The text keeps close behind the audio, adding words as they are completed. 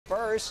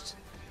first,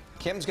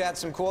 Kim's got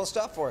some cool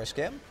stuff for us.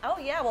 Kim? Oh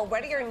yeah, well,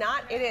 ready or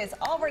not, it is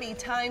already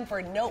time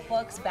for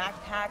notebooks,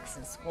 backpacks,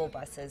 and school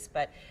buses.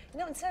 But, you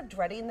know, instead of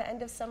dreading the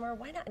end of summer,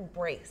 why not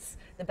embrace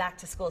the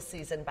back-to-school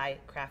season by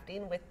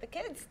crafting with the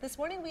kids? This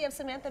morning, we have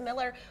Samantha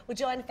Miller with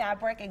Joann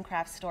Fabric and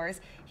Craft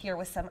Stores here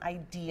with some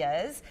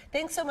ideas.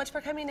 Thanks so much for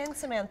coming in,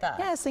 Samantha.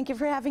 Yes, thank you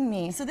for having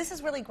me. So this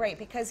is really great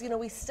because, you know,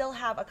 we still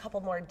have a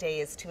couple more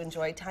days to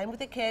enjoy time with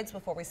the kids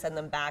before we send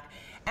them back.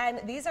 And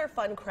these are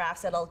fun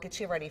crafts that'll get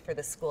you ready for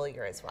the school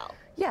year as well.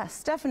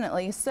 Yes,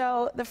 definitely.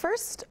 So the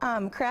first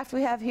craft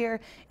we have here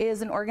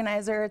is an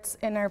organizer. It's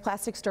in our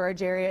plastic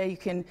storage area. You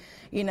can,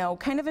 you know,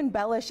 kind of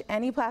embellish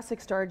any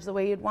plastic storage the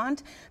way you'd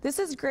want. This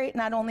is great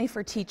not only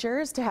for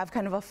teachers to have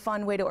kind of a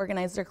fun way to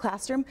organize their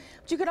classroom,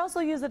 but you could also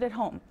use it at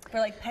home. For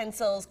like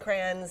pencils,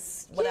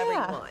 crayons, whatever you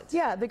want.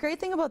 Yeah, the great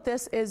thing about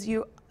this is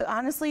you're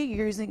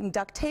using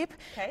duct tape.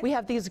 Okay. We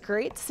have these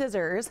great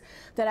scissors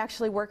that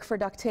actually work for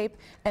duct tape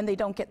and they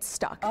don't get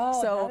stuck.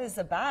 Oh, so, that is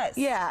the best.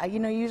 Yeah, you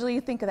know, usually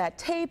you think of that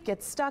tape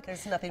gets stuck.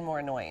 There's nothing more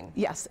annoying.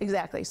 Yes,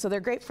 exactly. So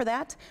they're great for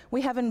that.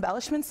 We have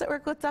embellishments that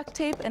work with duct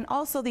tape and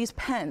also these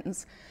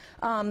pens.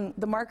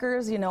 The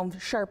markers, you know,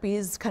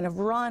 Sharpies kind of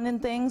run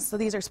and things. So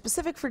these are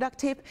specific for duct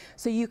tape.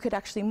 So you could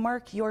actually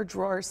mark your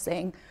drawers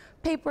saying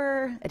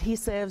paper,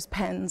 adhesives,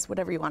 pens,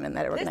 whatever you want in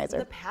that organizer.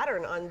 The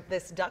pattern on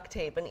this duct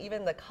tape and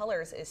even the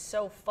colors is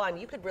so fun.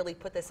 You could really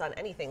put this on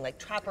anything like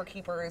trapper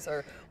keepers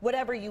or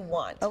whatever you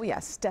want. Oh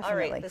yes,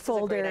 definitely. All right, this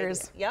folders. is a great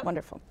idea. Yep.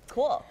 Wonderful.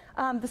 Cool.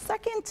 The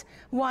second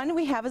one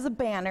we have is a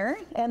banner,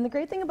 and the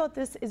great thing about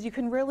this is you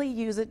can really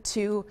use it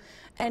to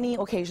any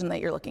occasion that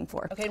you're looking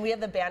for. Okay, and we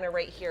have the banner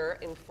right here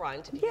in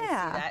front. If you can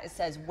see that, it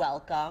says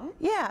welcome.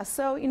 Yeah,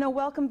 so you know,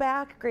 welcome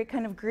back, great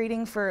kind of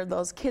greeting for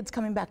those kids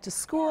coming back to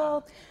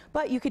school,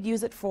 but you could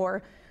use it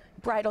for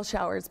bridal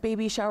showers,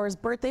 baby showers,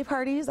 birthday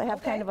parties. I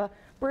have kind of a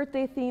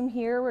birthday theme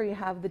here where you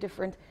have the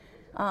different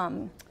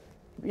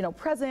you know,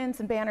 presents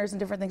and banners and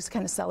different things to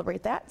kind of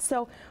celebrate that.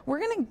 So we're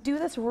going to do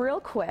this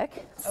real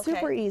quick,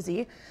 super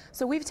easy.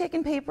 So we've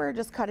taken paper,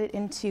 just cut it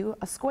into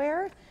a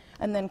square,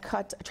 and then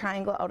cut a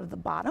triangle out of the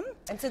bottom.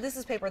 And so this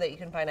is paper that you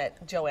can find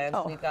at Joann's.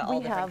 Oh, We've got all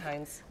different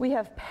kinds. We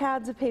have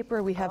pads of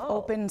paper, we have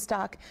open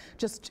stock,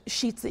 just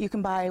sheets that you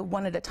can buy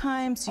one at a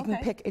time, so you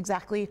can pick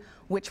exactly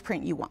which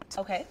print you want.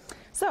 Okay.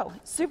 So,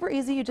 super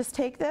easy, you just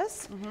take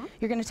this,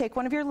 you're going to take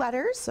one of your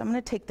letters, so I'm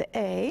going to take the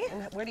A.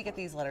 And where do you get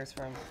these letters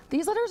from?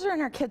 These letters are in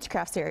our kids'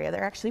 crafts area.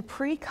 They're actually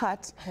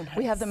pre-cut. Oh, nice.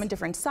 We have them in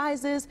different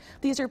sizes.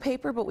 These are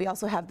paper, but we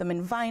also have them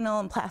in vinyl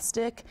and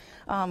plastic.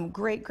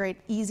 Great, great,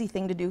 easy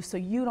thing to do, so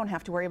you don't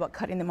have to worry about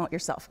cutting them out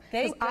yourself.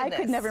 Thank goodness. I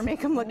could never make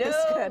them look this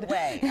good. No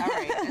way. All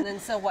right, and then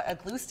so what, a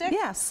glue stick?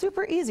 Yeah,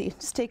 super easy.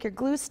 Just take your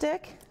glue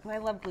stick. And I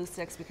love glue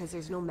sticks because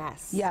there's no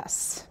mess.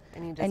 Yes.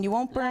 And you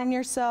won't burn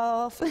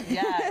yourself.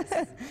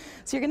 Yes.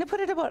 So you're going to put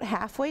it about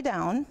halfway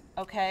down.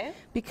 Okay.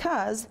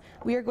 Because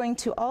we are going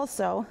to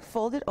also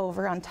fold it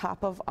over on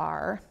top of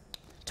our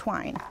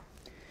twine.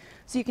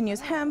 So you can use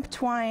hemp,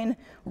 twine,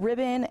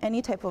 ribbon,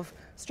 any type of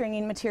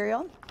stringing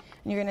material.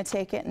 And you're going to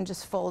take it and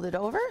just fold it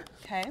over.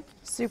 Okay.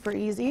 Super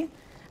easy.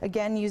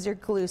 Again, use your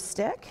glue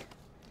stick.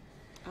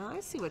 Oh, I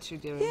see what you're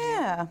doing.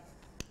 Yeah.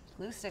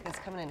 Glue stick is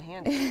coming in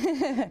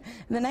handy.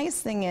 The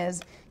nice thing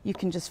is you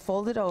can just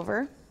fold it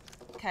over.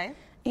 Okay.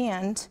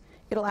 And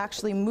it'll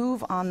actually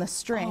move on the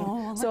string.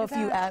 Oh, so if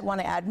you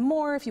want to add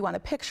more, if you want a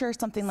picture,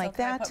 something like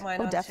can I that, put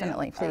mine on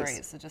definitely, too? please. All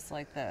right, so just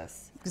like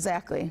this.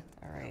 Exactly.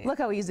 All right. Look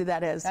how easy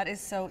that is. That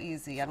is so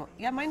easy.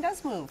 Yeah, mine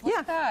does move. Look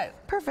at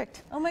that.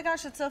 Perfect. Oh my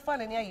gosh, it's so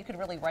fun. And yeah, you could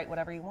really write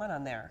whatever you want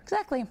on there.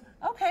 Exactly.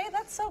 Okay,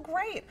 that's so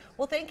great.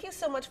 Well, thank you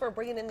so much for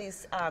bringing in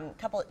these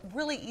couple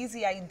really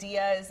easy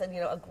ideas and,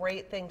 you know, a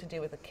great thing to do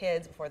with the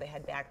kids before they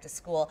head back to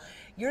school.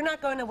 You're not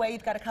going away.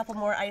 You've got a couple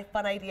more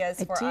fun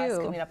ideas for us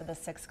coming up in the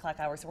 6 o'clock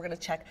hour. So we're going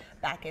to check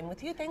back in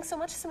with you. Thanks so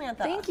much,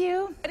 Samantha. Thank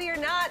you. Ready or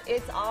not,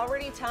 it's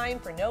already time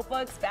for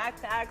notebooks,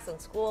 backpacks, and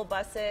school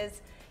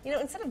buses. You know,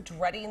 instead of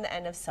dreading the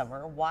end of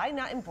summer, why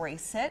not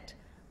embrace it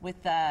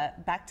with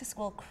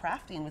back-to-school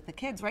crafting with the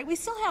kids, right? We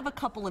still have a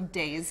couple of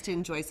days to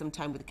enjoy some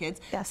time with the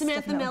kids. Yes,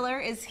 Samantha Miller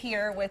is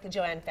here with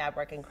Joann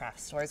Fabric and Craft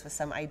Stores with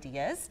some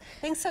ideas.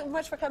 Thanks so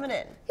much for coming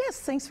in. Yes,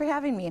 thanks for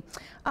having me.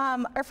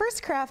 Our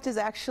first craft is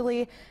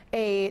actually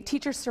a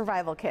teacher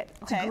survival kit.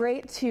 It's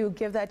great to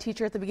give that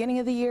teacher at the beginning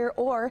of the year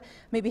or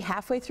maybe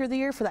halfway through the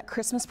year for that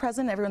Christmas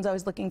present. Everyone's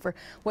always looking for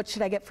what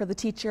should I get for the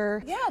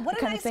teacher. Yeah, what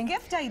a nice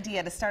gift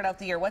idea to start out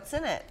the year. What's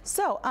in it?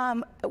 So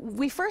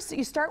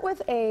you start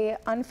with a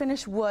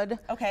unfinished wood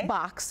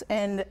box,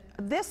 and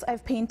this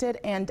I've painted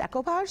and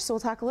decoupage, so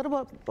we'll talk a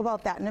little bit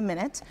about that in a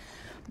minute.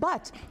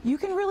 But you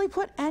can really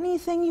put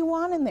anything you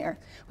want in there.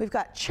 We've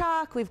got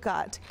chalk, we've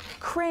got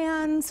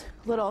crayons,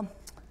 little,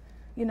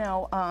 you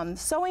know,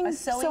 sewing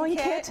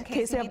kit in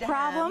case you have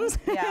problems.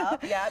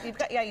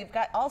 You've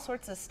got all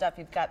sorts of stuff.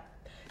 You've got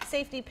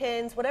safety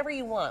pins, whatever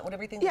you want,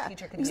 whatever you think the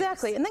teacher can use.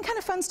 Exactly. And then kind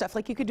of fun stuff,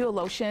 like you could do a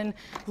lotion,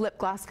 lip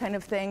gloss kind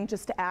of thing,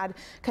 just to add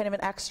kind of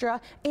an extra.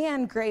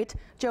 And great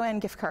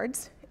Joann gift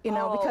cards. you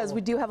know, because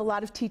we do have a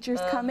lot of teachers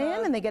come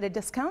in and they get a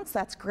discount, so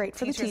that's great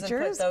for the teachers. Teachers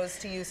have put those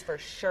to use for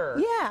sure.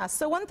 Yeah,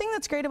 so one thing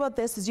that's great about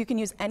this is you can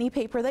use any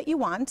paper that you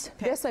want.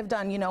 This I've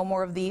done, you know,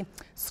 more of the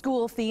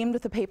school themed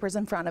with the papers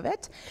in front of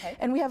it.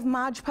 And we have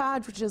Mod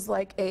Podge, which is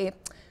like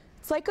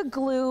it's like a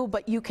glue,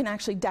 but you can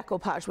actually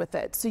decoupage with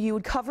it. So you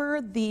would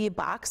cover the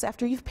box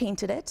after you've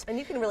painted it. And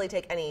you can really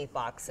take any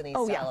box, any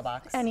style of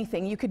box.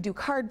 Anything. You could do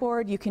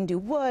cardboard, you can do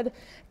wood,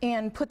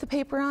 and put the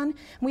paper on. And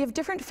we have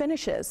different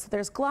finishes.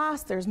 There's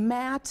gloss, there's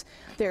matte,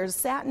 there's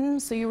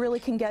satin, so you really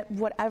can get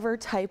whatever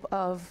type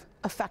of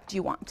effect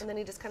you want. And then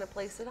you just kind of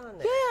place it on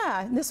there.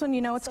 Yeah, this one,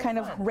 you know, it's kind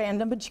of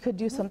random, but you could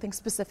do something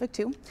specific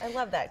too. I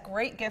love that.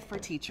 Great gift for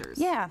teachers.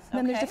 Yeah, and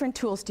then there's different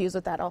tools to use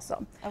with that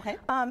also. Okay.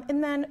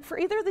 And then for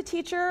either the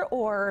teacher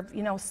or,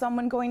 you know,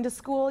 someone going to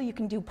school, you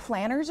can do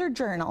planners or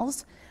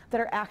journals that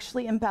are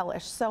actually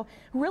embellished. So it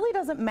really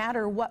doesn't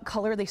matter what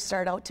color they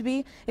start out to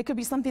be. It could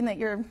be something that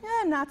you're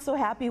not so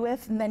happy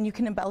with, and then you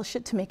can embellish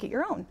it to make it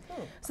your own.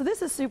 So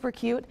this is super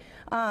cute.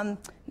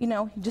 You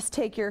know, you just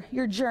take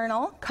your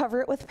journal,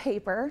 cover it with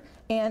paper,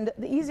 and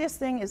the easiest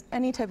thing is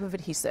any type of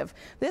adhesive.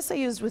 This I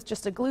used with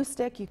just a glue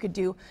stick. You could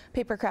do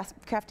paper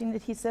crafting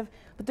adhesive.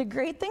 But the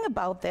great thing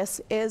about this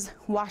is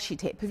washi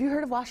tape. Have you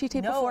heard of washi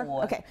tape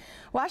before? Okay.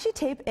 Washi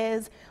tape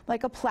is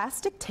like a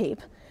plastic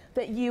tape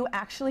that you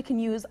actually can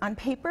use on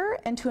paper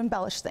and to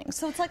embellish things.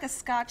 So it's like a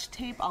Scotch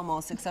tape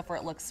almost, except for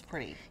it looks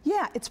pretty.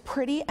 Yeah, it's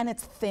pretty and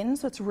it's thin,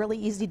 so it's really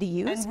easy to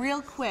use. And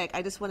real quick,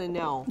 I just want to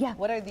know,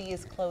 what are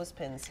these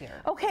clothespins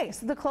here? Okay,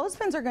 so the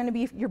clothespins are going to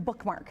be your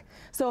bookmark.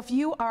 So if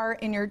you are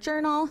in your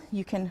journal,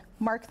 you can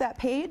mark that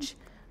page,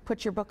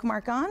 put your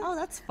bookmark on. Oh,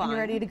 that's fun. And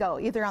you're ready to go,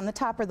 either on the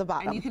top or the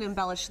bottom. And you can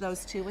embellish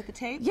those too with the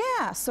tape?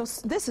 Yeah, so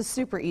this is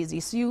super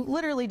easy. So you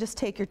literally just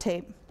take your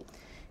tape,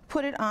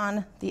 put it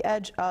on the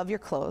edge of your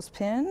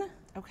clothespin.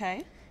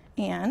 Okay.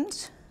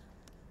 And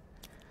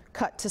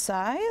cut to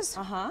size.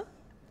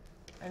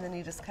 And then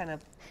you just kind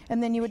of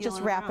and then you would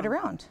just wrap it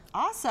around.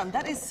 Awesome.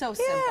 That is so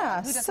simple.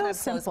 Yeah, Who doesn't so have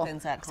simple.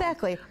 clothespins at home?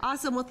 Exactly.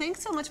 Awesome. Well,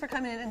 thanks so much for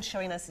coming in and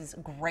showing us these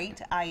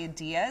great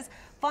ideas.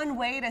 Fun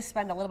way to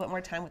spend a little bit more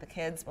time with the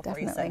kids before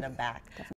you send them back.